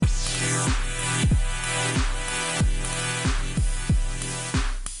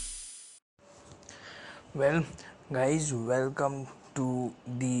Well, guys, welcome to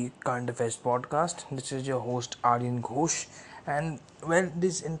the Current Affairs podcast. This is your host Aryan Ghosh, and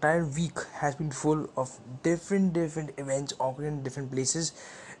this entire week has been full of different events occurring in different places.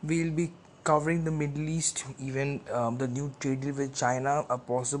 We'll be covering the Middle East, even the new trade deal with China, a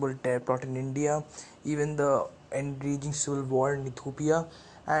possible terror plot in India, even the enraging civil war in Ethiopia,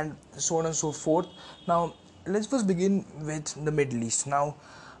 and so on and so forth. Now, let's first begin with the Middle East.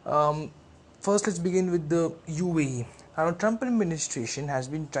 Um, First, let's begin with the UAE. Now, Trump administration has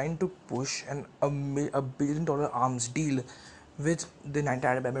been trying to push a $1 billion arms deal with the United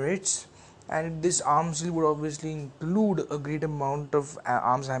Arab Emirates, and this arms deal would obviously include a great amount of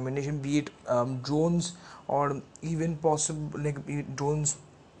arms ammunition, be it drones or even possible drones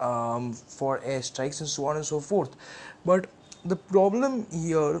for airstrikes and so on and so forth. But the problem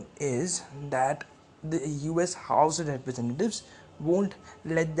here is that the US House of Representatives won't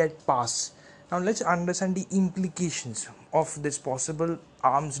let that pass. Now let's understand the implications of this possible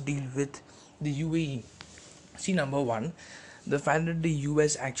arms deal with the UAE. See, number one, the fact that the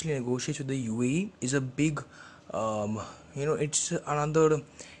US actually negotiates with the UAE is a big, it's another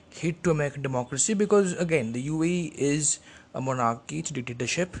hit to American democracy, because again, the UAE is a monarchy, it's a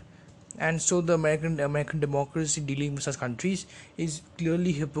dictatorship, and so the American democracy dealing with such countries is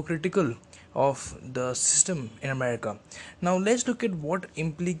clearly hypocritical of the system in America. Now let's look at what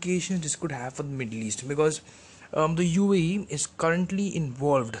implications this could have for the Middle East, because the UAE is currently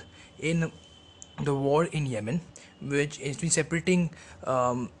involved in the war in Yemen, which has been separating.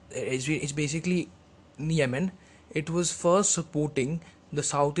 It's basically in Yemen. It was first supporting the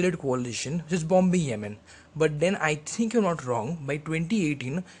Saudi-led coalition, which is bombing Yemen. But then, I think you're not wrong, by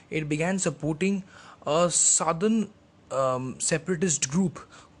 2018, it began supporting a southern separatist group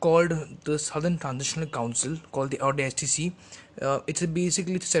called the Southern Transitional Council, called the STC. It's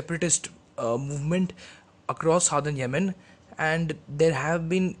basically a separatist movement across southern Yemen, and there have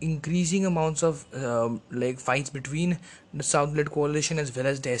been increasing amounts of fights between the South-led coalition as well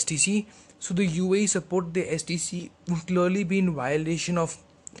as the STC. So the UAE support the STC would clearly be in violation of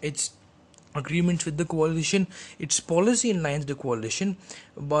its agreements with the coalition, its policy in line with the coalition,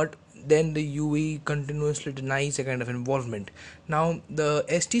 but then the UAE continuously denies a kind of involvement. Now, the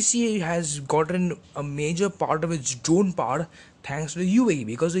STC has gotten a major part of its drone power thanks to the UAE,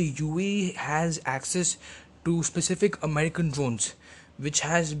 because the UAE has access to specific American drones, which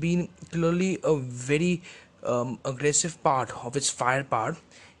has been clearly a very aggressive part of its firepower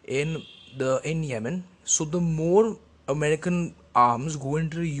in Yemen. So the more American arms go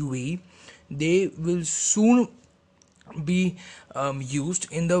into the UAE, they will soon be used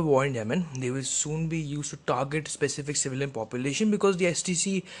in the war in Yemen. They will soon be used to target specific civilian population, because the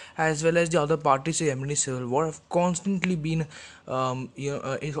STC as well as the other parties in the Yemeni civil war have constantly been,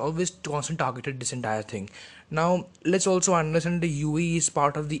 it's always constant targeted this entire thing. Now let's also understand the UAE is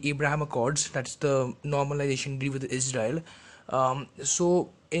part of the Abraham Accords. That's the normalization deal with Israel. So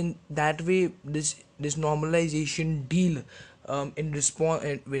in that way, this normalization deal, in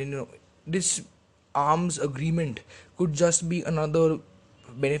response, this arms agreement could just be another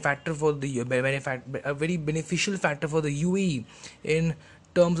benefactor for a very beneficial factor for the UAE in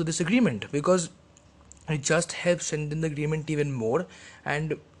terms of this agreement, because it just helps strengthen the agreement even more.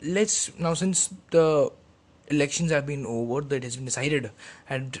 And let's now, since the elections have been over, that has been decided,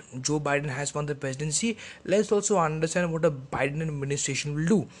 and Joe Biden has won the presidency, let's also understand what a Biden administration will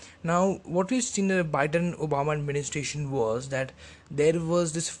do. Now, what we've seen in the Biden Obama administration was that there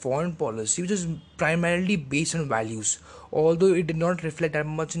was this foreign policy which is primarily based on values, although it did not reflect that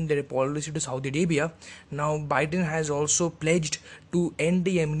much in their policy to Saudi Arabia. Now Biden has also pledged to end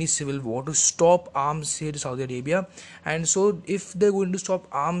the Yemeni civil war, to stop arms sale to Saudi Arabia. And so if they're going to stop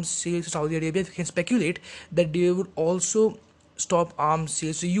arms sales to Saudi Arabia, we can speculate that they would also stop arms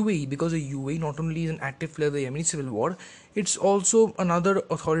sales to UAE, because the UAE not only is an active player in the Yemeni civil war, it's also another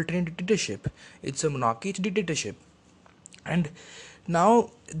authoritarian dictatorship. It's a monarchy, it's a dictatorship. And now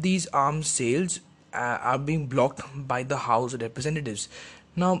these arms sales are being blocked by the House of Representatives.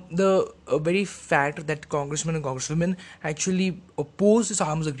 Now, the very fact that congressmen and congresswomen actually oppose this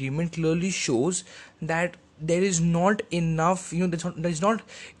arms agreement clearly shows that there is not enough, there's not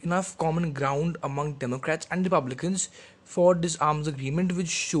enough common ground among Democrats and Republicans for this arms agreement, which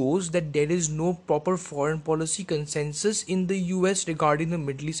shows that there is no proper foreign policy consensus in the US regarding the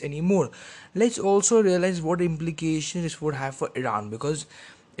Middle East anymore. Let's also realize what implications this would have for Iran, because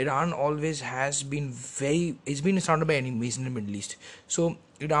Iran always has been it's been surrounded by enemies in the Middle East. So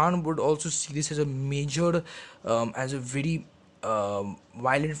Iran would also see this as a major, as a very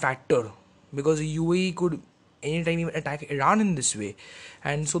violent factor, because the UAE could anytime even attack Iran in this way.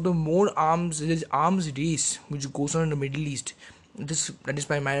 And so the more arms race which goes on in the Middle East, that is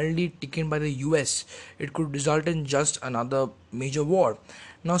primarily taken by the US, it could result in just another major war.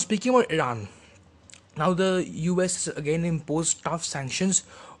 Now, speaking about Iran, now the US again imposed tough sanctions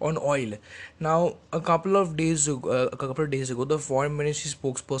on oil. Now, a couple of days ago, the foreign ministry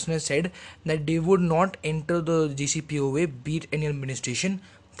spokesperson has said that they would not enter the JCPOA, beat any administration.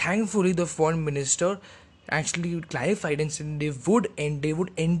 Thankfully, the foreign minister actually clarified and said they would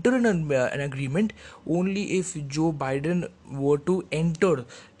enter an agreement only if Joe Biden were to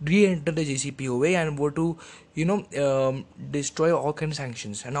re-enter the JCPOA and were to destroy all kinds of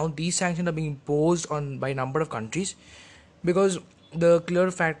sanctions. And now these sanctions are being imposed on by a number of countries, because the clear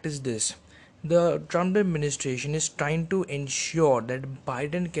fact is this: the Trump administration is trying to ensure that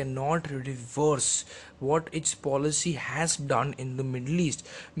Biden cannot reverse what its policy has done in the Middle East.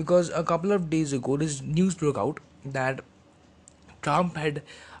 Because a couple of days ago, this news broke out that Trump had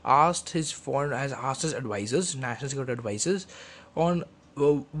asked his advisors, national security advisors, on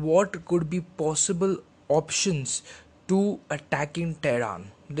what could be possible options to attacking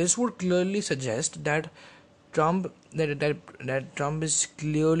Tehran. This would clearly suggest that Trump is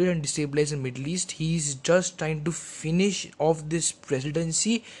clearly and destabilizing the Middle East. He's just trying to finish off this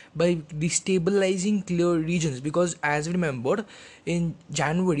presidency by destabilizing clear regions. Because as we remember, in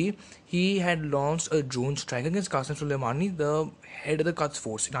January he had launched a drone strike against Qasem Soleimani, the head of the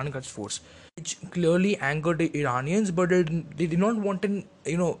Iranian Quds Force, which clearly angered the Iranians, but they did not want an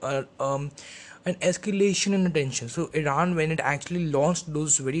escalation in attention. So Iran, when it actually launched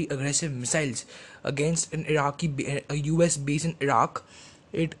those very aggressive missiles against a US base in Iraq,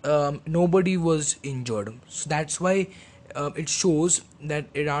 it nobody was injured. So that's why it shows that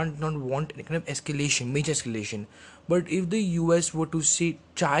Iran did not want any kind of major escalation. But if the US were to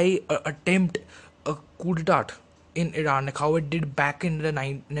attempt a coup d'etat in Iran, like how it did back in the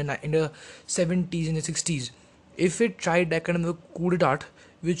 70s, in the 60s, if it tried that kind of a coup d'etat,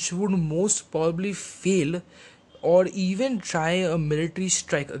 which would most probably fail, or even try a military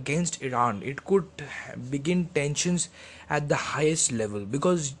strike against Iran, it could begin tensions at the highest level,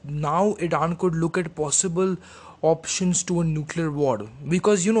 because now Iran could look at possible options to a nuclear war.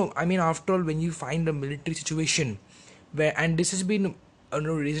 Because after all, when you find a military situation where, and this has been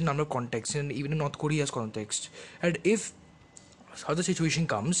raised in a number of contexts, and even in North Korea's context, and if such a situation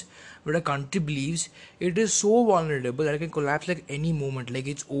comes where a country believes it is so vulnerable that it can collapse like any moment, like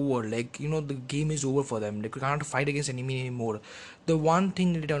it's over, like the game is over for them, like we cannot fight against enemy anymore, the one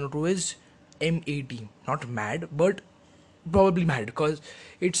thing that they turn to is MAD, not mad, but probably mad, because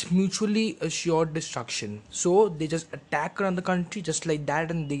it's mutually assured destruction. So they just attack another country just like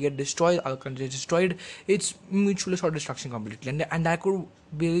that, and they get destroyed, other country is destroyed. It's mutually assured destruction completely. And that could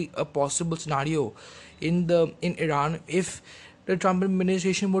be a possible scenario in Iran if the Trump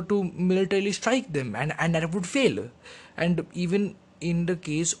administration were to militarily strike them, and that would fail. And even in the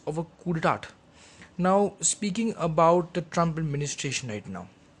case of a coup d'etat. Now, speaking about the Trump administration right now,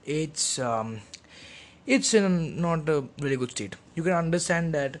 it's in not a very good state. You can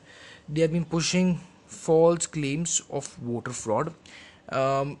understand that they have been pushing false claims of voter fraud.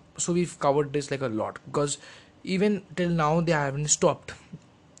 So we've covered this like a lot, because even till now they haven't stopped.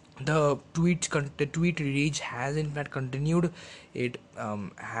 The tweet rage has in fact continued. It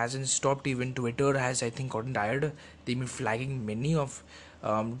hasn't stopped. Even Twitter has, I think, gotten tired. They've been flagging many of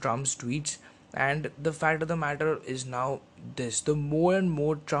Trump's tweets. And the fact of the matter is now this: the more and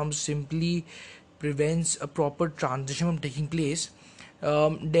more Trump simply prevents a proper transition from taking place,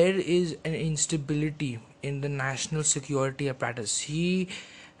 there is an instability in the national security apparatus. He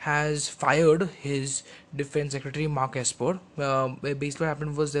has fired his defense secretary Mark Esper. Basically, what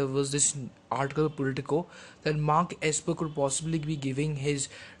happened was there was this article in Politico that Mark Esper could possibly be giving his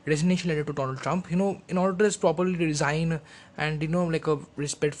resignation letter to Donald Trump, in order to just properly resign and like a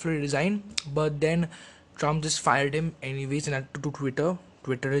respectful resign. But then Trump just fired him anyways, and had to Twitter.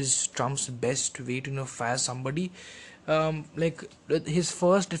 Twitter is Trump's best way to fire somebody. Like his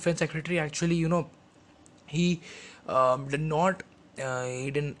first defense secretary, actually, he did not. He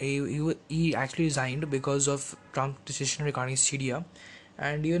didn't. He actually resigned because of Trump's decision regarding Syria,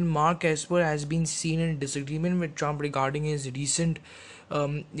 and even Mark Esper has been seen in disagreement with Trump regarding his recent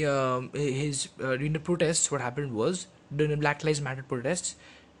during the protests. What happened was, during the Black Lives Matter protests,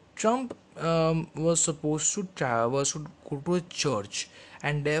 Trump was supposed to go to a church,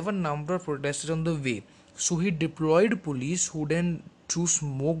 and there were a number of protesters on the way. So he deployed police, who then threw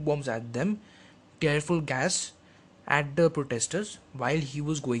smoke bombs at them, tearful gas at the protesters while he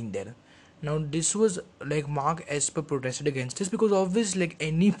was going there. Now this was like Mark Esper protested against this, because obviously like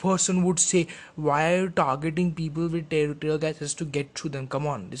any person would say, why are you targeting people with tear gas just to get through them? Come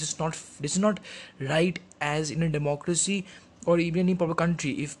on, this is not right as in a democracy or even any proper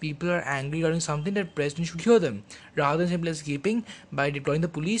country. If people are angry regarding something, that president should hear them rather than simply escaping by deploying the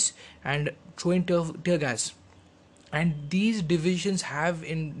police and throwing tear gas. And these divisions have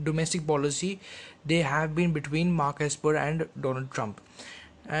in domestic policy, they have been between Mark Esper and Donald Trump,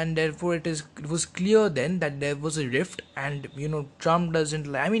 and therefore it was clear then that there was a rift. And Trump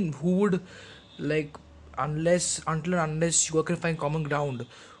doesn't I mean, who would like, unless you can find common ground,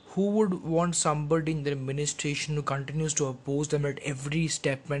 who would want somebody in the administration who continues to oppose them at every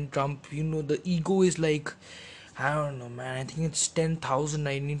step? When Trump, the ego is like, I don't know, man, I think it's 10,000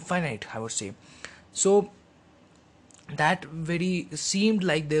 and infinite, I would say. So that very seemed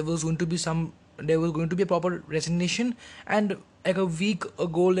like there was going to be a proper resignation. And like a week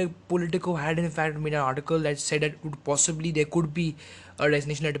ago, like Politico had in fact made an article that said that would possibly there could be a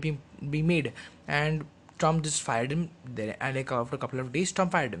resignation that be made. And Trump just fired him there, and like after a couple of days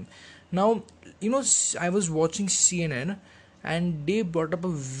Trump fired him. Now, I was watching CNN, and they brought up a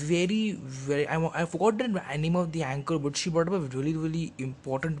I forgot the name of the anchor, but she brought up a really really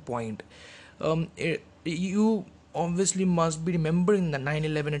important point. You obviously must be remembering the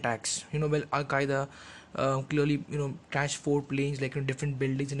 9/11 attacks. Well, Al Qaeda clearly crashed four planes like in different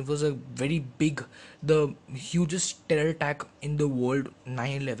buildings, and it was a very big, the hugest terror attack in the world.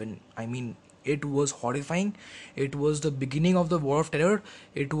 9/11. I mean, it was horrifying. It was the beginning of the war of terror.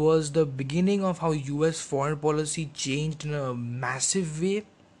 It was the beginning of how U.S. foreign policy changed in a massive way.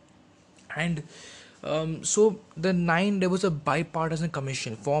 And so there was a bipartisan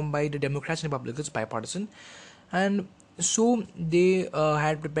commission formed by the Democrats and Republicans, bipartisan. And so they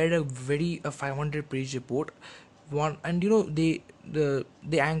had prepared a very 500-page report. One, and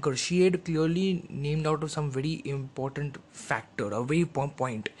the anchor, she had clearly named out of some very important factor, a very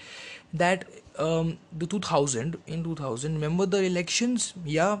point, that the 2000 in 2000, remember the elections?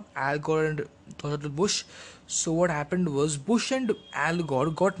 Yeah, Al Gore and George Bush. So what happened was, Bush and Al Gore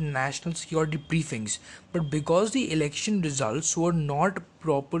got national security briefings, but because the election results were not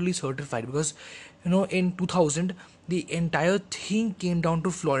properly certified, because in 2000 the entire thing came down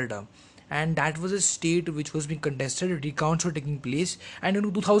to Florida, and that was a state which was being contested. Recounts were taking place, and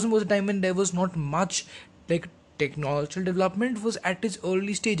 2000 was a time when there was not much, like, technological development was at its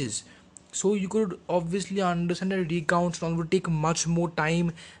early stages. So you could obviously understand that recounts and all would take much more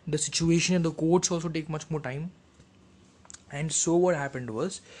time. The situation in the courts also take much more time. And so what happened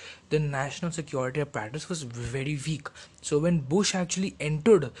was, the national security apparatus was very weak. So when Bush actually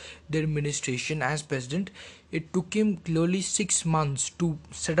entered the administration as president, it took him clearly 6 months to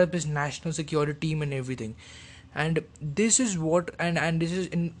set up his national security team and everything. And this is what, and this is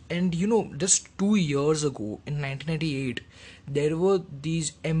in, and just 2 years ago in 1998, there were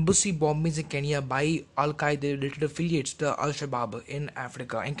these embassy bombings in Kenya by Al Qaeda related affiliates, the Al Shabaab in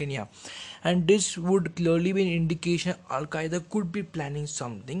Africa and Kenya. And this would clearly be an indication Al Qaeda could be planning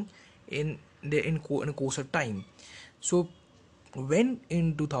something in a course of time. So when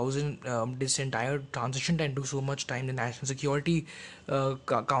in 2000, this entire transition time took so much time, the National Security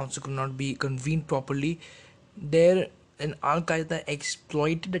Council could not be convened properly. There, and Al Qaeda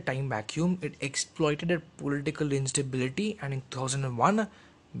exploited the time vacuum. It exploited the political instability, and in 2001,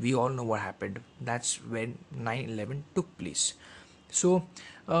 we all know what happened. That's when 9/11 took place. So,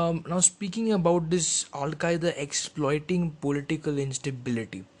 now speaking about this Al Qaeda exploiting political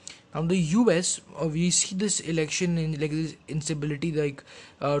instability. Now the U.S. We see this election in like this instability. Like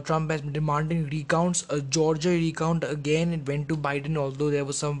Trump has been demanding recounts. A Georgia recount again. It went to Biden, although there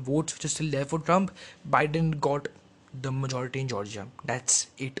were some votes which are still there for Trump. Biden got the majority in Georgia. That's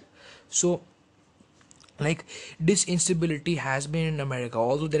it. So, like, this instability has been in America,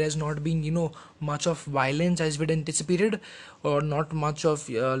 although there has not been much of violence as we'd anticipated, or not much of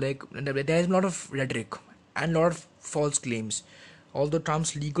like, there is a lot of rhetoric and a lot of false claims. Although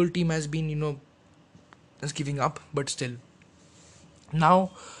Trump's legal team has been is giving up, but still.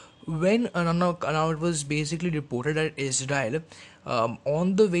 Now, when now it was basically reported that Israel,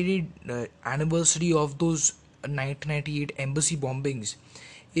 on the very anniversary of those 1998 embassy bombings,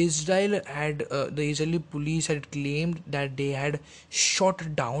 Israel had the Israeli police had claimed that they had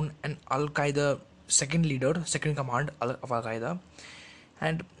shot down an Al Qaeda second leader, second command of Al Qaeda.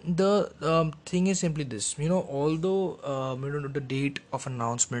 And the thing is simply this, although the date of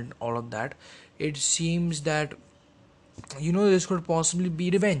announcement, all of that, it seems that this could possibly be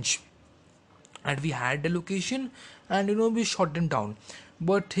revenge. And we had the location, and we shot them down.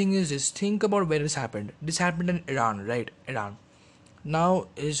 But thing is this, think about where this happened. This happened in Iran, right? Iran. Now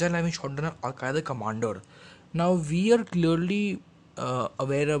Israel having shot down an Al Qaeda commander. Now we are clearly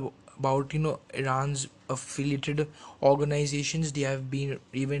aware about Iran's affiliated organizations. They have been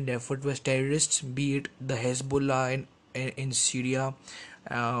even referred to as terrorists, be it the Hezbollah in Syria,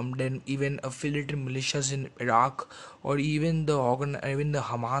 then even affiliated militias in Iraq, or even even the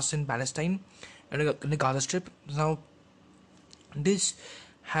Hamas in Palestine and the Gaza Strip. Now this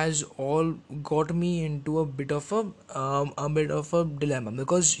has all got me into a bit of a dilemma,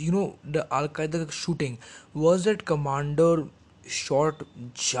 because the Al Qaeda shooting, was that commander shot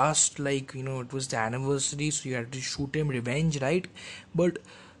just like it was the anniversary, so you had to shoot him revenge, right? But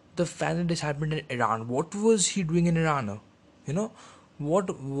the fact that this happened in Iran, what was he doing in Iran? You know,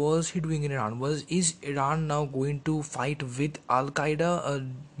 what was he doing in Iran? Is Iran now going to fight with Al Qaeda, a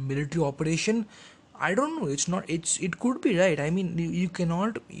military operation? I don't know. It's not. It could be, right. I mean, you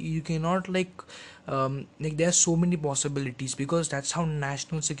cannot like there are so many possibilities, because that's how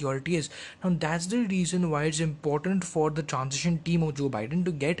national security is. Now that's the reason why it's important for the transition team of Joe Biden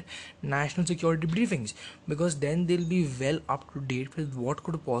to get national security briefings, because then they'll be well up to date with what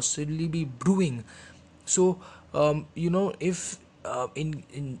could possibly be brewing. So, if Al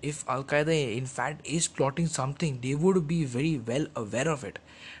Qaeda in fact is plotting something, they would be very well aware of it.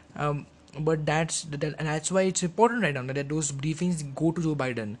 Um, but and that's why it's important right now that those briefings go to Joe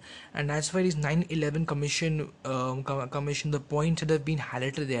Biden, and that's why this 9/11 commission, the points that have been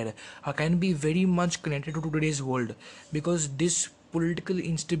highlighted there can be very much connected to today's world, because this political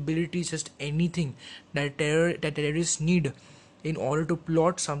instability is just anything that terrorists need in order to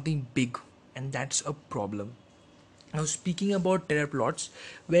plot something big, and that's a problem. Now, speaking about terror plots,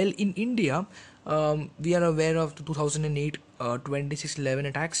 well, in India, we are aware of the 2008 26/11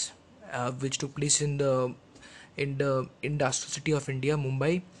 attacks, which took place in the industrial city of India,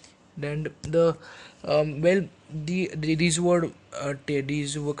 Mumbai. Then these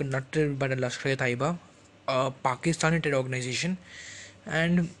were conducted by the Lashkar-e-Taiba, a Pakistani terror organization,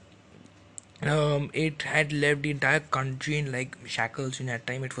 and it had left the entire country in like shackles in that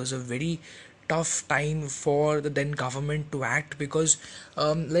time. It was a very tough time for the then government to act, because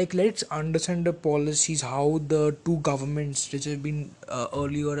like, let's understand the policies, how the two governments which have been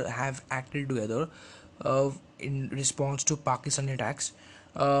earlier have acted together in response to Pakistan attacks.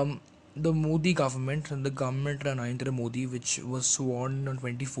 The Modi government, the government of Narendra Modi, which was sworn on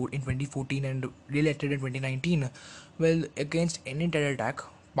 2014 and re-elected in 2019, well, against any terror attack,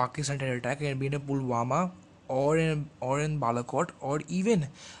 Pakistan terror attack, it had been in Pulwama or in Balakot, or even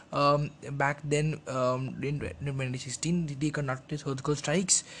back then in 2016 they conducted surgical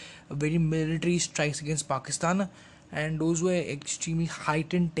strikes, very military strikes against Pakistan, and those were extremely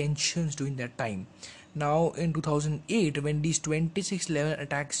heightened tensions during that time. Now in 2008, when these 26/11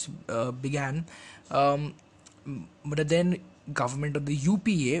 attacks began, um, but then government of the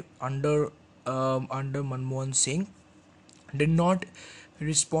UPA under Manmohan Singh did not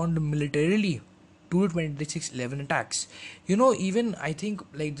respond militarily to the 26/11 attacks. Even I think,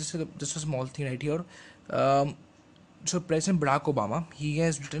 like, this is a small thing right here. Um, so President Barack Obama, he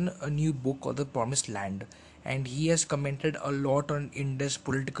has written a new book called The Promised Land, and he has commented a lot on India's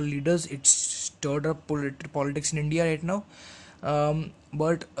political leaders. It's stirred up politics in India right now.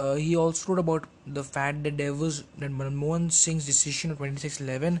 But he also wrote about the fact that that Manmohan Singh's decision of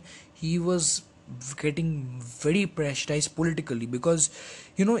 26/11, he was getting very pressurized politically, because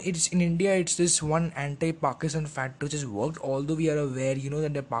it's in India, it's this one anti-Pakistan factor which has worked, although we are aware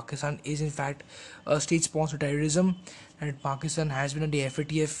that the Pakistan is in fact a state sponsored terrorism, and Pakistan has been on the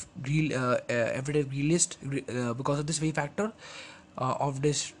FATF list because of this very factor of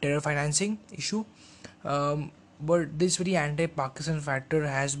this terror financing issue. But this very anti-Pakistan factor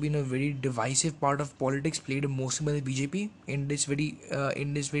has been a very divisive part of politics, played mostly by the BJP in this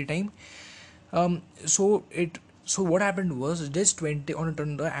very time. So what happened was, just 20 on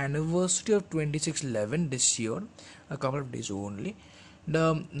the anniversary of 26/11 this year, a couple of days only, the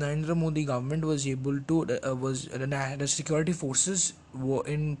Narendra Modi government was able to the security forces were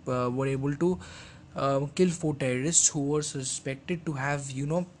able to kill 4 terrorists who were suspected to have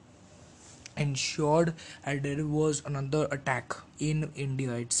ensured that there was another attack in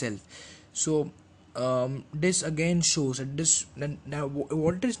India itself. So this again shows that now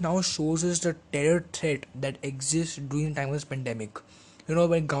what this now shows is the terror threat that exists during the time of this pandemic.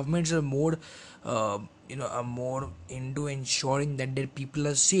 When governments are more are more into ensuring that their people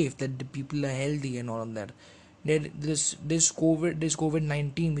are safe, that the people are healthy and all of that. This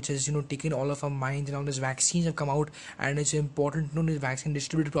COVID-19, which has taken all of our minds, and all these vaccines have come out, and it's important to know these vaccines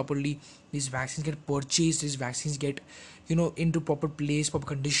distributed properly, these vaccines get purchased, these vaccines get into proper place, proper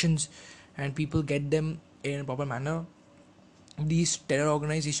conditions, and people get them in a proper manner. these terror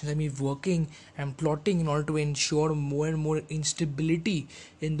organizations, I mean, working and plotting in order to ensure more and more instability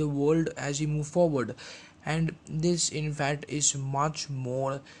in the world as we move forward. And this, in fact, is much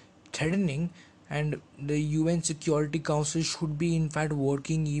more threatening. And the UN Security Council should be, in fact,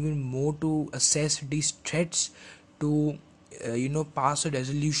 working even more to assess these threats, to pass a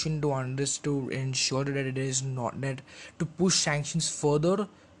resolution to to ensure that it is not that, to push sanctions further,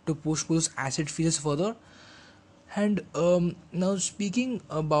 to push those asset freezes further. And now, speaking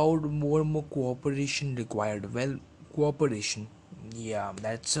about more and more cooperation required. Well, cooperation, yeah,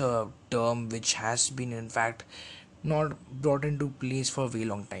 that's a term which has been, in fact, not brought into place for a very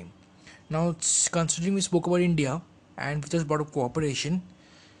long time. Now, considering we spoke about India and we just brought up cooperation,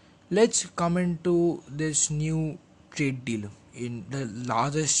 let's come into this new trade deal, in the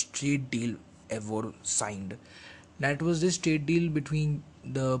largest trade deal ever signed. That was this trade deal between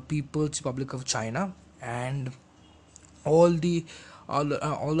the People's Republic of China and all the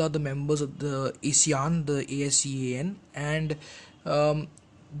all other members of the ASEAN, the ASEAN. And um,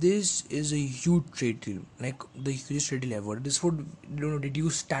 this is a huge trade deal, like the hugest trade deal ever. This would,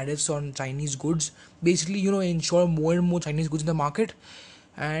 reduce tariffs on Chinese goods, basically, ensure more and more Chinese goods in the market.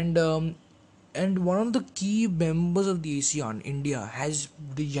 And one of the key members of the ASEAN, India, has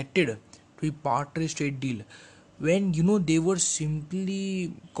rejected to be part of this trade deal, when they were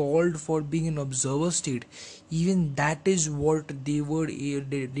simply called for being an observer state. Even that is what they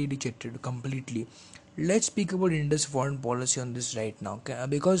rejected completely. Let's speak about India's foreign policy on this right now, okay?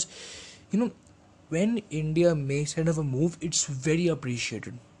 Because you know when India makes kind of a move, it's very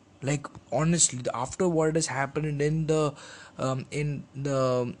appreciated. Like, honestly, after what has happened in the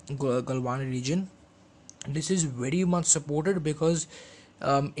Galwan region, this is very much supported, because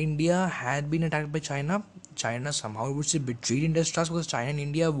India had been attacked by China. China somehow, would say, betrayed India's trust, because China and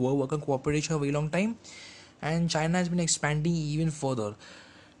India were working cooperation for a very long time, and China has been expanding even further.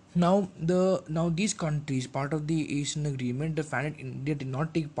 Now these countries, part of the Asian agreement, the fact that India did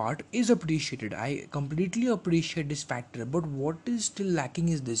not take part is appreciated. I completely appreciate this factor. But what is still lacking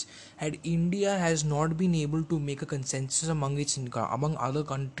is this: had India has not been able to make a consensus among other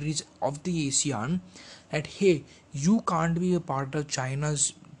countries of the ASEAN, that hey, you can't be a part of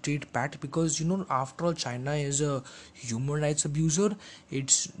China's trade pact, because after all, China is a human rights abuser.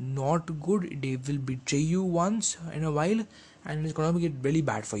 It's not good. They will betray you once in a while, and it's gonna get really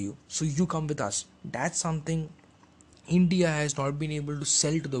bad for you. So you come with us. That's something India has not been able to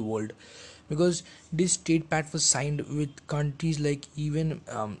sell to the world, because this trade pact was signed with countries like even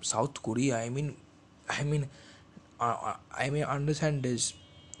South Korea. I mean, understand this.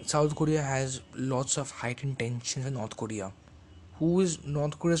 South Korea has lots of heightened tensions with North Korea. Who is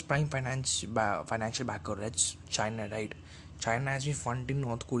North Korea's prime financial backer? That's China, right? China has been funding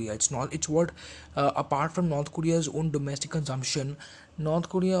North Korea. It's not. It's what, apart from North Korea's own domestic consumption, North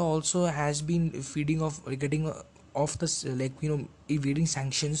Korea also has been feeding off, getting off this, evading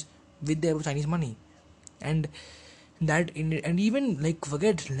sanctions with their Chinese money. And and even, like,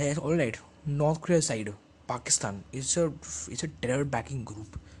 forget, all right, North Korea side, Pakistan is a terror backing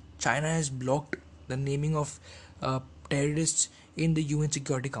group. China has blocked the naming of terrorists in the UN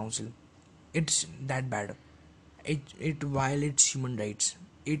Security Council. It's that bad. It violates human rights.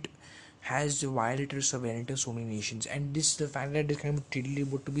 It has violated sovereignty of so many nations. And this, the fact that this kind of treaty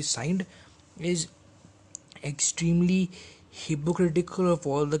about to be signed, is extremely hypocritical of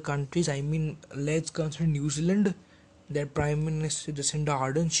all the countries. I mean, let's consider New Zealand. Their Prime Minister Jacinda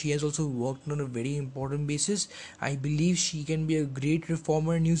Ardern, she has also worked on a very important basis. I believe she can be a great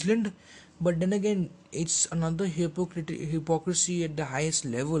reformer in New Zealand. But then again, it's another hypocrisy at the highest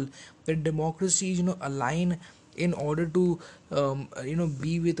level, that democracies, align in order to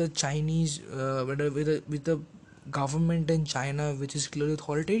be with a Chinese, with a government in China which is clearly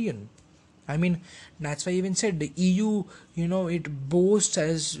authoritarian. I mean, that's why I even said the EU, it boasts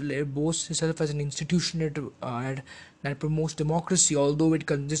itself as an institution that promotes democracy, although it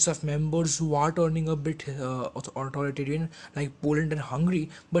consists of members who are turning a bit authoritarian, like Poland and Hungary.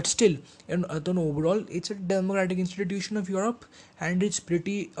 But still, overall, it's a democratic institution of Europe, and it's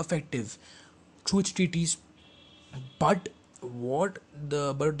pretty effective through its treaties. But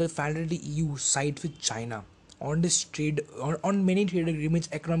the fact that the EU sides with China on this on many trade agreements,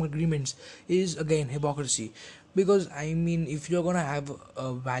 economic agreements, is again hypocrisy. Because I mean, if you're gonna have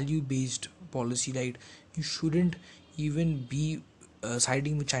a value based policy, right, you shouldn't even be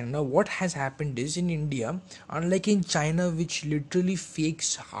siding with China. Now, what has happened is, in India, unlike in China, which literally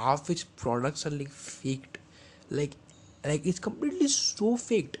fakes half its products, are like faked, like it's completely so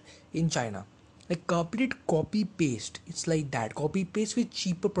faked in China. like complete copy paste. It's like that, copy paste with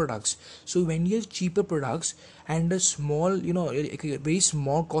cheaper products. So when you have cheaper products and a small, like a very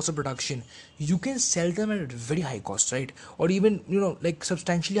small cost of production, you can sell them at a very high cost, right? Or even, like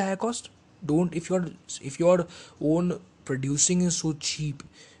substantially higher cost. Don't if your own producing is so cheap,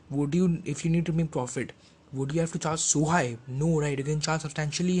 would you, if you need to make profit, would you have to charge so high? No, right? You can charge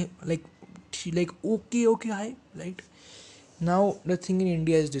substantially, like okay high, right? Now the thing in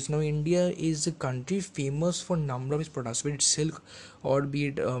India is this. Now India is a country famous for number of its products, be it silk or be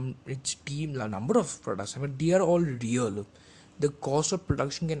it its team, number of products. I mean, they are all real. The cost of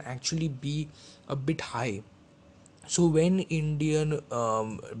production can actually be a bit high. So when Indian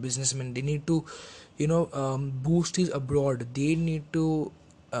businessmen, they need to, boost this abroad, they need to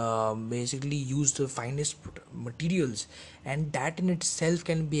basically use the finest materials, and that in itself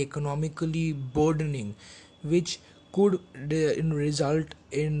can be economically burdening, which could result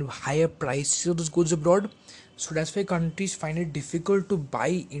in higher prices of those goods abroad. So that's why countries find it difficult to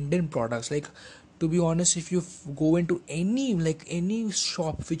buy Indian products. Like, to be honest, if you go into any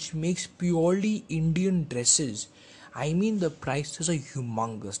shop which makes purely Indian dresses, I mean, the prices are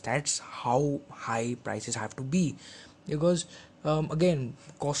humongous. That's how high prices have to be, because again,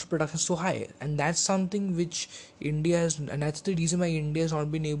 cost of production is so high, and that's something which India has, and that's the reason why India has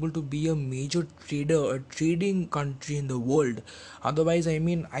not been able to be a major trader, a trading country in the world. Otherwise, I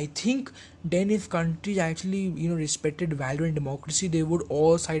mean, I think then if countries actually respected value and democracy, they would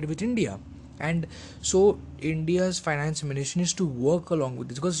all side with India. And so India's finance ministry is to work along with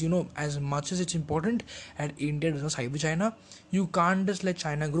this, because as much as it's important and India does not side with China, you can't just let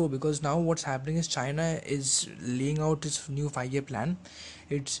China grow, because now what's happening is China is laying out its new 5-year plan.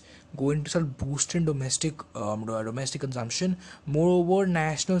 It's going to start boosting domestic consumption. Moreover,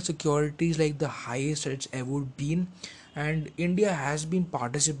 national security is like the highest it's ever been, and India has been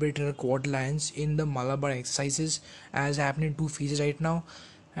participating in a Quad alliance in the Malabar exercises, as happening in two phases right now.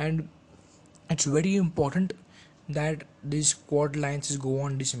 And it's very important that these Quad alliances go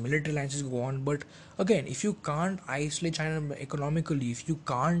on, these military alliances go on. But again, if you can't isolate China economically, if you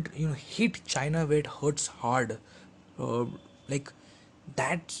can't hit China where it hurts hard, uh, like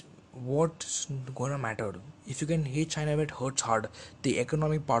that's what's gonna matter. If you can hit China where it hurts hard, the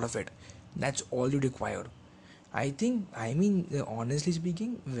economic part of it, that's all you require. I mean, honestly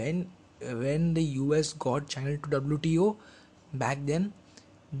speaking, when the US got China to WTO back then,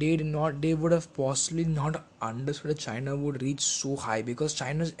 they would have possibly not understood that China would reach so high, because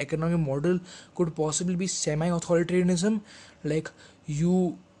China's economic model could possibly be semi-authoritarianism, like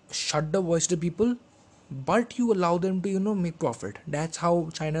you shut the voice to people, but you allow them to make profit. That's how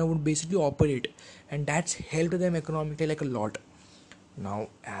China would basically operate, and that's helped them economically like a lot. Now,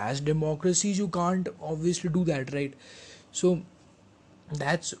 as democracies, you can't obviously do that, right? So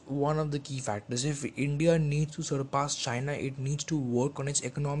that's one of the key factors. If India needs to surpass China, it needs to work on its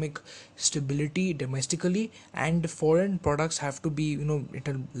economic stability domestically, and foreign products have to be,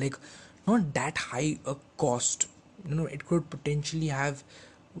 like not that high a cost. It could potentially have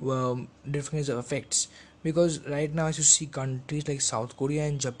different kinds of effects, because right now, as you see, countries like South Korea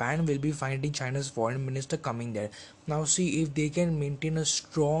and Japan will be finding China's foreign minister coming there. Now, see if they can maintain a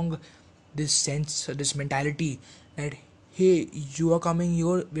strong this mentality that, hey, you are coming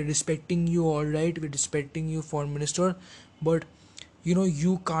here, we're respecting you, all right, we're respecting you, foreign minister, but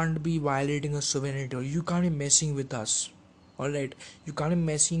you can't be violating a sovereignty, or you can't be messing with us, all right, you can't be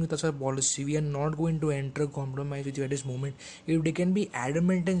messing with us, our policy, we are not going to enter a compromise with you at this moment. If they can be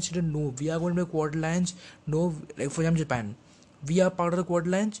adamant and say, no, we are going to make Quad alliance, no, like for example Japan, we are part of the Quad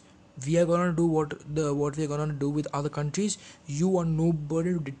alliance, we are gonna do what we are gonna do with other countries, you are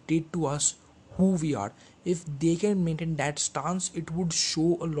nobody to dictate to us who we are. If they can maintain that stance, it would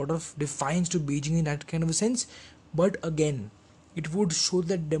show a lot of defiance to Beijing in that kind of a sense. But again, it would show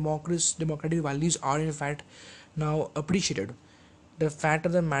that democratic values are in fact now appreciated. The fact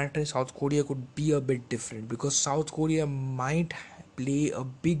of the matter is, South Korea could be a bit different, because South Korea might play a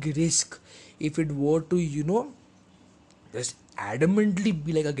big risk if it were to just adamantly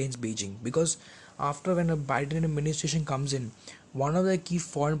be like against Beijing, because after when a Biden administration comes in, one of the key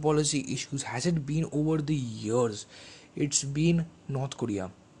foreign policy issues hasn't been over the years, it's been North Korea.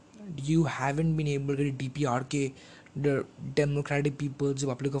 You haven't been able to get DPRK, the Democratic People's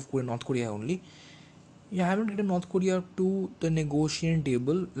Republic of Korea, North Korea only. You haven't gotten North Korea to the negotiating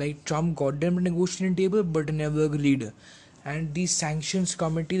table. Like Trump got them to the negotiating table, but they never agreed. And the sanctions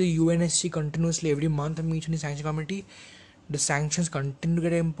committee, the UNSC, continuously every month meets in the sanctions committee. The sanctions continue to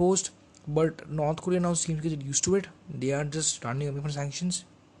get imposed, but North Korea now seems to get used to it. They are just running away from sanctions.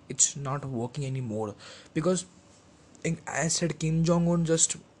 It's not working anymore, because, as I said, Kim Jong Un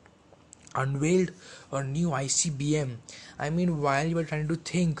just unveiled a new ICBM. I mean, while you are trying to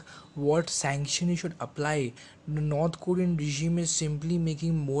think what sanction you should apply, the North Korean regime is simply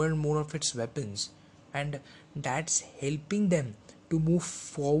making more and more of its weapons, and that's helping them to move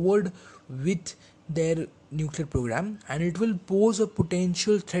forward with their nuclear program, and it will pose a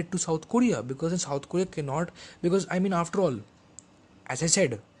potential threat to South Korea, because South Korea cannot, because I mean, after all, as I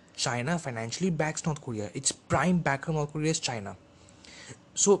said, China financially backs North Korea. Its prime backer of North Korea is China.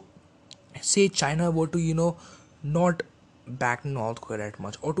 So say China were to, not back North Korea that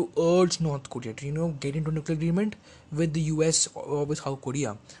much, or to urge North Korea to, get into nuclear agreement with the US or with South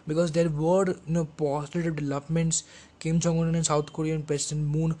Korea, because there were, positive developments, Kim Jong-un and South Korean President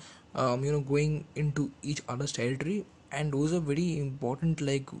Moon, going into each other's territory, and those are very important,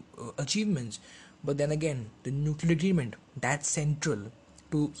 like, achievements. But then again, the nuclear agreement, that's central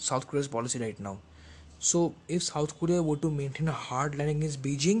to South Korea's policy right now. So if South Korea were to maintain a hard line against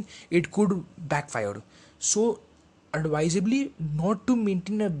Beijing, it could backfire. So advisably not to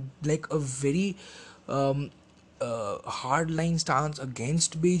maintain a very um, hard line stance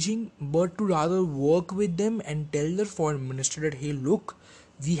against Beijing, but to rather work with them and tell their foreign minister that, hey, look,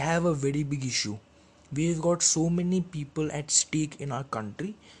 we have a very big issue. We've got so many people at stake in our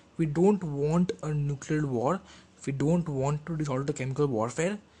country. We don't want a nuclear war. We don't want to resort to chemical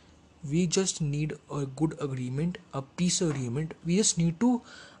warfare. We just need a good agreement, a peace agreement. We just need to,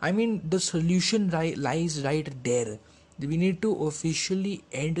 I mean, the solution lies right there. We need to officially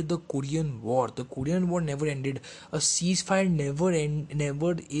end the Korean War. The Korean War never ended. A ceasefire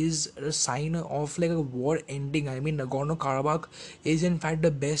never is a sign of like a war ending. I mean, Nagorno Karabakh is in fact the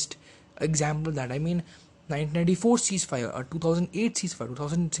best example of that. I mean, 1994 ceasefire, a 2008 ceasefire,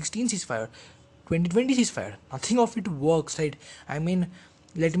 2016 ceasefire, 2020 ceasefire. Nothing of it works, right? I mean,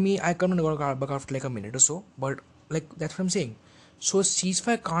 I come to Nagorno-Karabakh after like a minute or so, but like that's what I'm saying. So a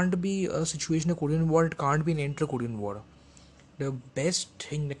ceasefire can't be a situation of Korean War. It can't be an inter-Korean war. The best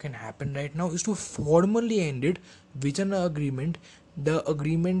thing that can happen right now is to formally end it with an agreement. The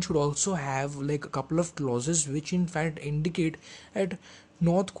agreement should also have like a couple of clauses which in fact indicate that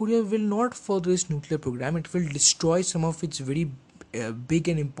North Korea will not further its nuclear program. It will destroy some of its very big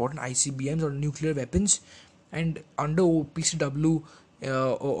and important ICBMs or nuclear weapons, and under OPCW,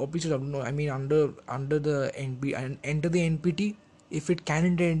 or OPCW, no, I mean under the NP and enter the NPT. If it can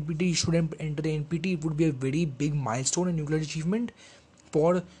enter NPT, it should enter the NPT. It would be a very big milestone and nuclear achievement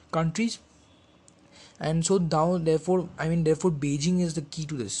for countries. And so now, therefore, therefore, Beijing is the key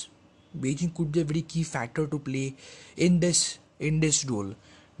to this. Beijing could be a very key factor to play in this role.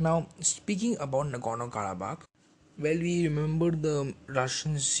 Now, speaking about Nagorno Karabakh, well, we remember the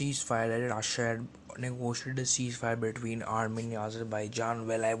Russian ceasefire, that Russia had negotiated a ceasefire between Armenia and Azerbaijan.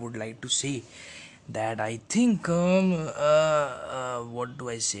 Well, I would like to say that I think, what do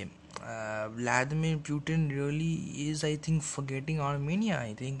I say? Vladimir Putin really is, I think, forgetting Armenia.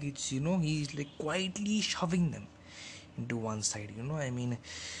 I think it's, he's like quietly shoving them into one side, I mean,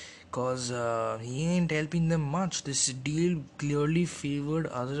 because he ain't helping them much. This deal clearly favored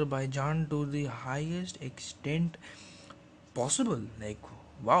Azerbaijan to the highest extent possible. Like,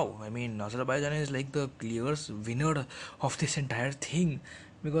 wow, I mean, Azerbaijan is like the clear winner of this entire thing,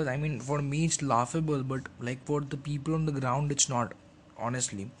 because I mean, for me it's laughable, but like for the people on the ground, it's not,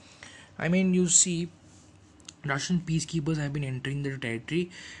 honestly. I mean, you see, Russian peacekeepers have been entering their territory.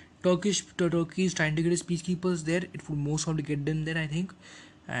 Turkey is trying to get its peacekeepers there. It would most probably get them there, I think.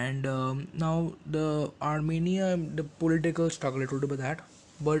 And now the Armenia, the political struggle, I told you about that.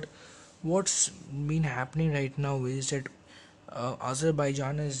 But what's been happening right now is that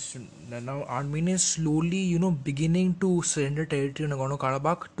Azerbaijan is now Armenia is slowly, beginning to surrender territory in Nagorno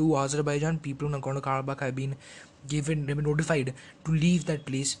Karabakh to Azerbaijan. People in Nagorno Karabakh have been notified to leave that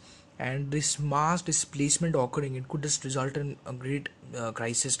place, and this mass displacement occurring, it could just result in a great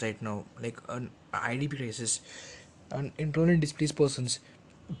crisis right now, like an IDP crisis, an internally displaced persons.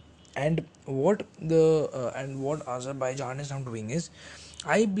 And what Azerbaijan is now doing is,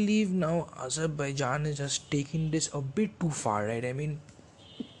 I believe now Azerbaijan is just taking this a bit too far, right? I mean,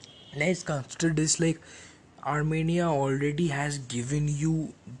 let's consider this like Armenia already has given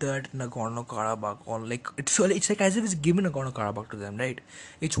you that Nagorno Karabakh, or like it's like as if it's given Nagorno Karabakh to them, right?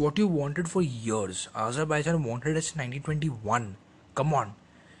 It's what you wanted for years. Azerbaijan wanted it in 1921. Come on,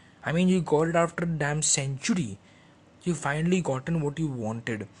 I mean, you got it after a damn century. You finally gotten what you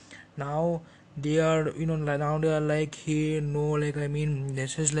wanted. Now they are, now they are like, hey, no, like, I mean,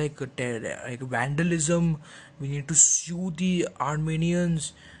 this is like like vandalism. We need to sue the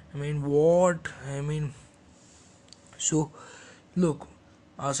Armenians. I mean, what? I mean, so look,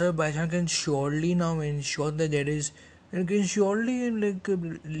 Azerbaijan can surely now ensure that there is and can surely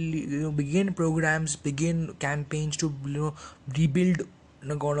begin programs, begin campaigns to rebuild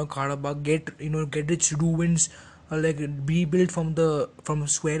Nagorno-Karabakh, get its ruins, rebuild from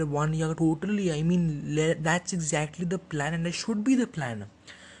square one. Yeah, totally. I mean, that's exactly the plan, and that should be the plan.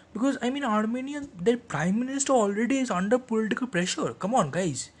 Because I mean, Armenia, their prime minister already is under political pressure. Come on,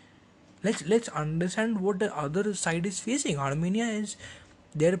 guys, let's understand what the other side is facing. Armenia is,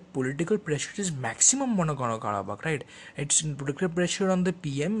 their political pressure is maximum on Nagorno-Karabakh, right? Its political pressure on the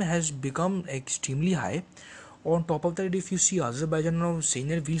PM has become extremely high. On top of that, if you see Azerbaijan now saying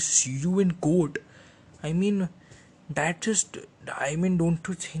that we'll see you in court, I mean, that just, I mean, don't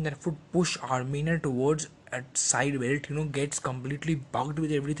you think that would push Armenia towards a side where it gets completely bugged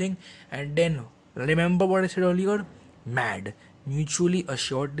with everything, and then remember what I said earlier, mad, mutually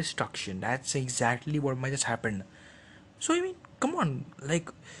assured destruction. That's exactly what might just happen. So I mean, come on,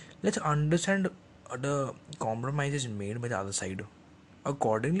 let's understand the compromises made by the other side.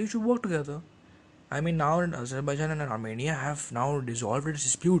 Accordingly, should work together. I mean, now Azerbaijan and Armenia have now resolved its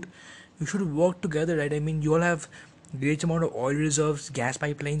dispute. You should work together, right? I mean, you all have great amount of oil reserves, gas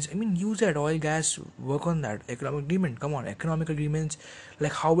pipelines. I mean, use that oil, gas, work on that economic agreement. Come on, economic agreements,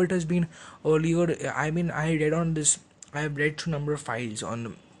 like how it has been earlier. I mean, I read on this. I have read through number of files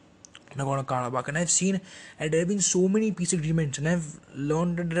on Nagorno Karabakh, and I've seen, and there have been so many peace agreements, and I've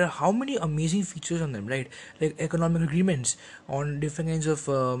learned that there are how many amazing features on them, right? Like economic agreements on different kinds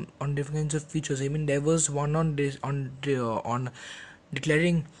of features. I mean, there was one on this on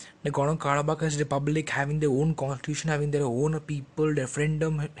declaring Nagorno Karabakh as republic, having their own constitution, having their own people,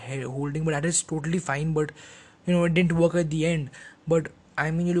 referendum holding, but that is totally fine. But it didn't work at the end. But I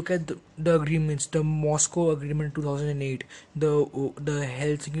mean, you look at the agreements, the Moscow Agreement 2008, the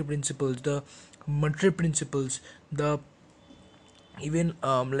Helsinki Principles, the Madrid Principles, the even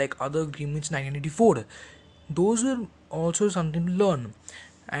like other agreements 1984. Those are also something to learn,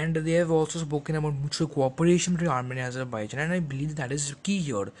 and they have also spoken about mutual cooperation between Armenia and Azerbaijan, and I believe that is key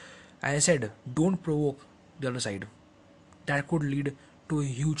here. As I said, don't provoke the other side. That could lead to a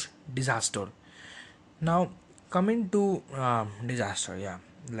huge disaster. Now, coming to disaster, yeah,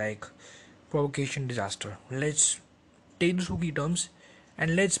 like provocation, disaster. Let's take the two key terms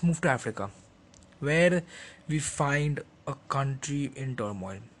and let's move to Africa, where we find a country in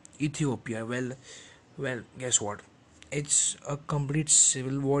turmoil. Ethiopia. Well, guess what? It's a complete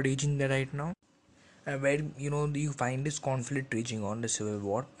civil war raging there right now, where you find this conflict raging on, the civil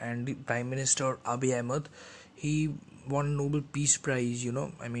war, and the Prime Minister Abiy Ahmed, he won Nobel Peace Prize.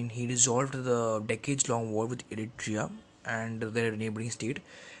 I mean, he resolved the decades-long war with Eritrea and their neighboring state,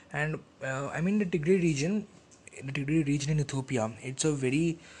 and I mean the Tigray region in Ethiopia. It's a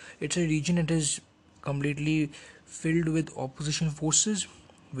region that is completely filled with opposition forces,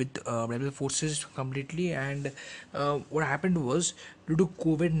 with rebel forces completely. And what happened was, due to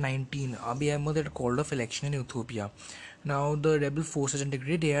COVID-19, Abiy Ahmed had called off election in Ethiopia. Now the rebel forces in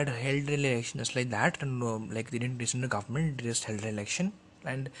Tigray, they had held an election just like that, and like they didn't listen to the government, they just held an election,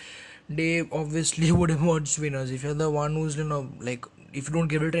 and they obviously would emerge winners. If you're the one who's like, if you don't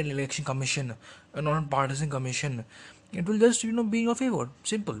give it an election commission, a non-partisan commission, it will just be in your favor.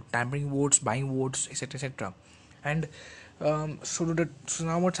 Simple. Tampering votes, buying votes, etc., etc. And so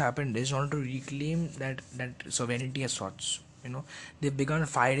now what's happened is, in order to reclaim that sovereignty as sorts, they've begun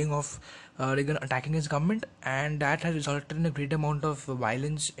firing off, they begun attacking his government, and that has resulted in a great amount of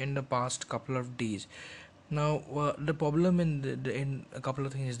violence in the past couple of days. Now the problem in a couple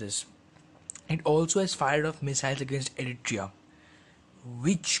of things is this: it also has fired off missiles against Eritrea,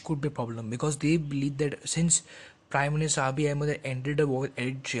 which could be a problem, because they believe that since Prime Minister Abiy Ahmed ended the war with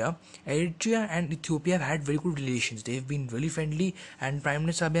Eritrea and Ethiopia have had very good relations. They've been really friendly, and Prime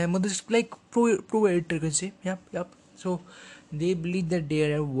Minister Abiy Ahmed is like pro Eritrea, you can say. Yep. So they believe that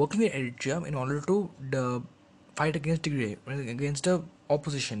they are working with Eritrea in order to fight against Tigray, against the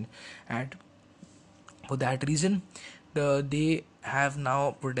opposition, and for that reason, they have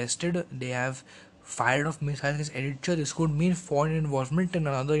now protested. They have fired off missiles against Eritrea. This could mean foreign involvement in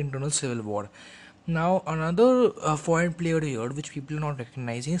another internal civil war. Now, another foreign player here, which people are not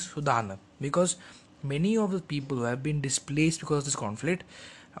recognizing, is Sudan, because many of the people who have been displaced because of this conflict,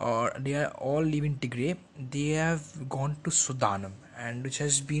 or they are all living Tigray, they have gone to Sudan, and which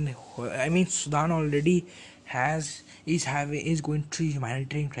has been, I mean, Sudan already is going through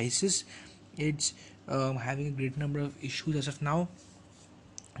humanitarian crisis. It's having a great number of issues as of now.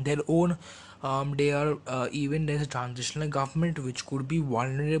 Their own, they are even there's a transitional government which could be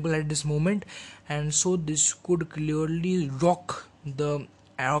vulnerable at this moment, and so this could clearly rock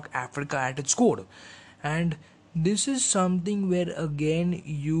Africa at its core. And this is something where again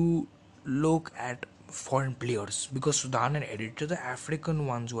you look at foreign players, because Sudan and Eritrea are the African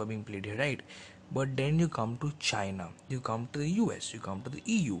ones who are being played here, right? But then you come to China, you come to the US, you come to the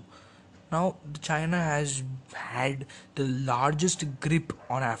EU. Now, China has had the largest grip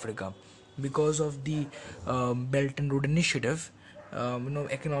on Africa because of the Belt and Road Initiative.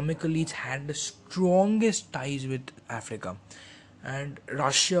 Economically, it's had the strongest ties with Africa, and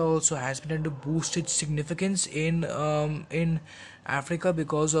Russia also has been able to boost its significance in Africa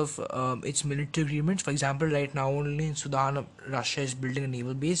because of its military agreements. For example, right now only in Sudan, Russia is building a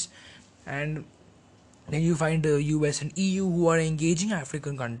naval base, and then you find the US and EU who are engaging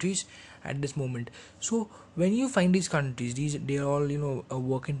African countries at this moment. So when you find these countries, these they are all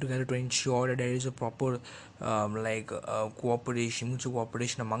working together to ensure that there is a proper cooperation, mutual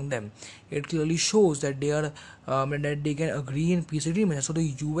cooperation among them. It clearly shows that they are that they can agree in peace agreements. So the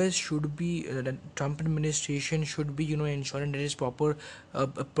US should be the Trump administration should be ensuring there is proper a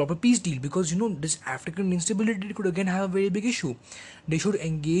proper peace deal, because this African instability could again have a very big issue. They should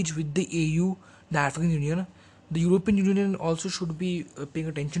engage with the AU, the African Union. The European Union also should be paying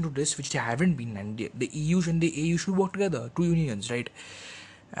attention to this, which they haven't been, and the EU and the AU should work together, two unions, right?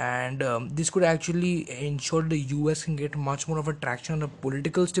 And this could actually ensure the US can get much more of a traction on the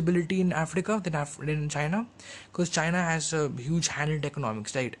political stability in Africa than China, because China has a huge hand in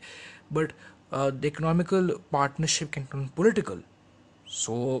economics, right? But the economical partnership can turn political.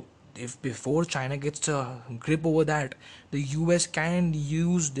 So, if before China gets a grip over that, the US can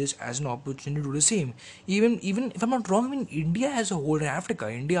use this as an opportunity to do the same. Even if I'm not wrong, I mean India has a hold in Africa.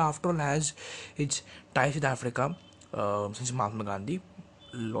 India, after all, has its ties with Africa since Mahatma Gandhi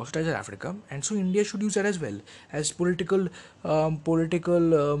lost ties with Africa, and so India should use that as well, as political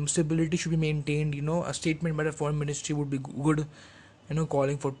stability should be maintained. A statement by the foreign ministry would be good.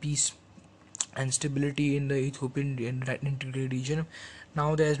 Calling for peace and stability in the Ethiopian integrated region.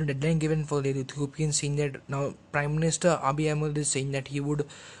 Now there has been a deadline given for the Ethiopians, saying that now Prime Minister Abiy Ahmed is saying that he would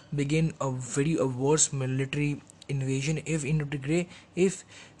begin a worse military invasion if in Tigray, if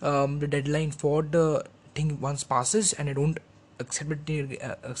the deadline for the thing once passes and they don't accept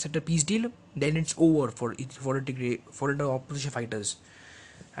a peace deal, then it's over for the Tigray, for the opposition fighters,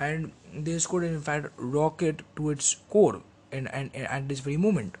 and this could in fact rock it to its core and at this very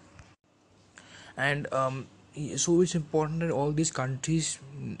moment. And so it's important that all these countries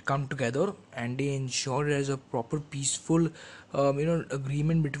come together and they ensure there is a proper peaceful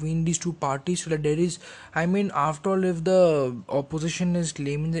agreement between these two parties, so that there is, I mean, after all, if the opposition is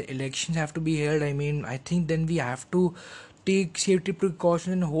claiming the elections have to be held, I mean, I think then we have to take safety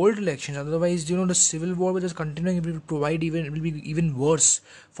precautions and hold elections. Otherwise, the civil war which is continuing, it will be even worse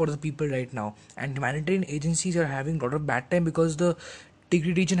for the people right now. And humanitarian agencies are having a lot of bad time because the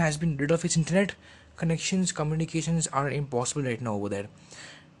Tigray region has been rid of its internet connections. Communications are impossible right now over there.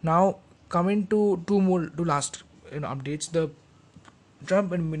 Now, coming to two last updates: the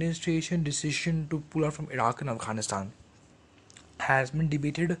Trump administration decision to pull out from Iraq and Afghanistan has been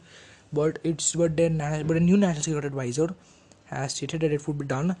debated, but a new national security advisor has stated that it would be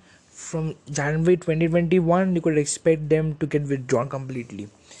done from January 2021. You could expect them to get withdrawn completely.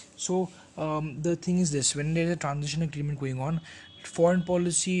 So the thing is this: when there is a transition agreement going on, foreign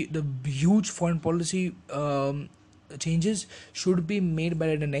policy, the huge foreign policy changes should be made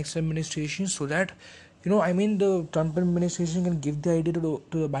by the next administration, so that I mean, the Trump administration can give the idea to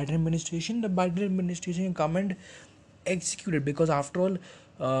the Biden administration. The Biden administration can come and execute it, because after all,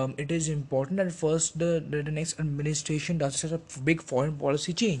 it is important that first the next administration does such a big foreign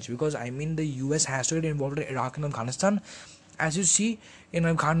policy change, because I mean the US has to get involved in Iraq and Afghanistan. As you see, in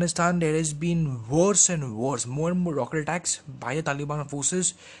Afghanistan there has been worse and worse, more and more rocket attacks by the Taliban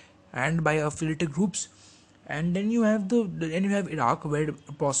forces and by affiliated groups. And then you have Iraq, where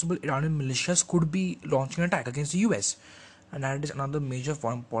possible Iranian militias could be launching an attack against the US, and that is another major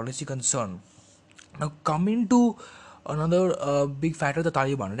foreign policy concern. Now, coming to another big factor, the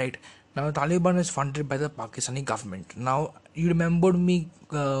Taliban, right? Now, the Taliban is funded by the Pakistani government. Now, you remembered me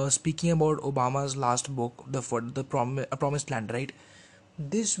speaking about Obama's last book, A Promised Land, right?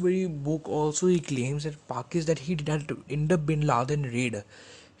 This very book also, he claims that Pakistan, that he did not, in the Bin Laden raid,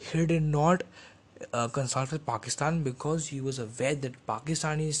 he did not consult with Pakistan, because he was aware that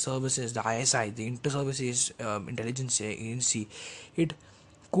Pakistani services, the ISI, the Inter-Services Intelligence Agency, it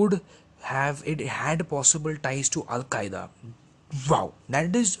could it had possible ties to Al Qaeda. Wow,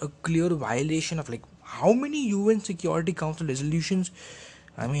 that is a clear violation of, like, how many UN Security Council resolutions.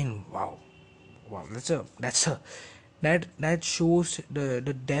 I mean, wow, that shows the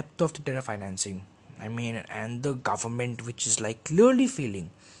depth of the terror financing. I mean, and the government, which is like clearly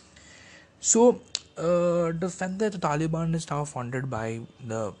failing. So the fact that the Taliban is now funded by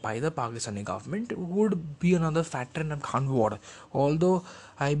the Pakistani government would be another factor in Afghan war. Although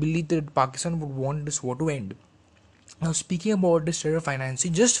I believe that Pakistan would want this war to end. Now, speaking about this terror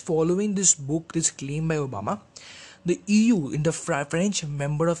financing, just following this book, this claim by Obama, the EU, in the French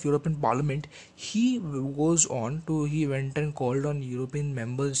member of European Parliament, he went and called on European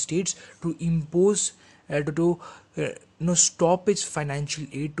member states to impose stop its financial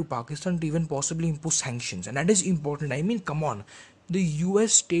aid to Pakistan, to even possibly impose sanctions, and that is important. I mean, come on. The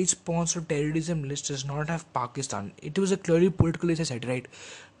US state-sponsored terrorism list does not have Pakistan. It was a clearly political, as I said, right?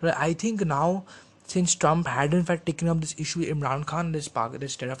 But I think now, since Trump had in fact taken up this issue with Imran Khan, this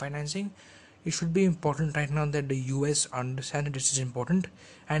terror financing, it should be important right now that the US understand that this is important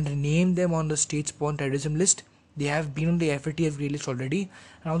and name them on the state-sponsored terrorism list. They have been on the FATF list already.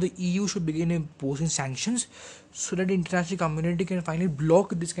 Now the EU should begin imposing sanctions so that the international community can finally block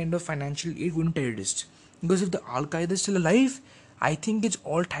this kind of financial aid going to terrorists. Because if the Al Qaeda is still alive, I think it's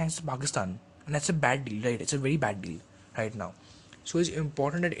all thanks to Pakistan, and that's a bad deal, right? It's a very bad deal right now. So it's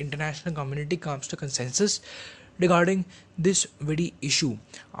important that international community comes to consensus regarding this very issue.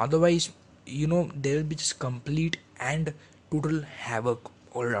 Otherwise, there will be just complete and total havoc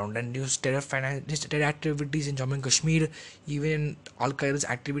all around, and these terror activities in Jammu and Kashmir, even Al Qaeda's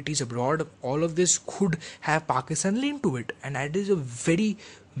activities abroad, all of this could have Pakistan linked to it, and that is a very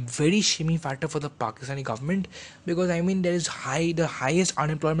very shaming factor for the Pakistani government, because I mean there is the highest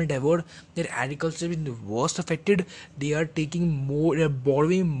unemployment ever. Their agriculture is the worst affected. They are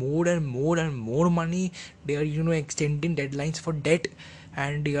borrowing more and more and more money. They are extending deadlines for debt,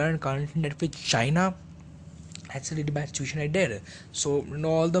 and they are currently in debt with China. That's a really bad situation right there. So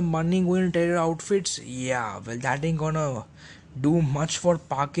all the money going to terror outfits, yeah, well, that ain't gonna do much for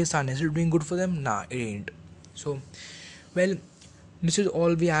Pakistan. Is it doing good for them? Nah, it ain't. So, well, this is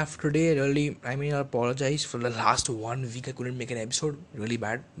all we have today. Really, I mean, I apologize for the last 1 week. I couldn't make an episode. Really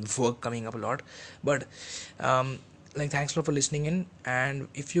bad. Work coming up a lot. But, thanks a lot for listening in. And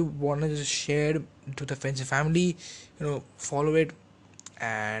if you want to just share to the friends and family, follow it.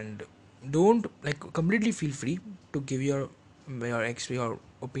 And don't completely feel free to give your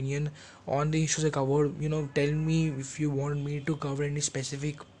opinion on the issues I covered. Tell me if you want me to cover any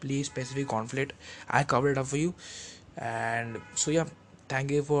specific place, specific conflict. I covered it up for you. And so yeah, thank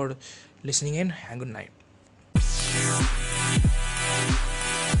you for listening in, and good night.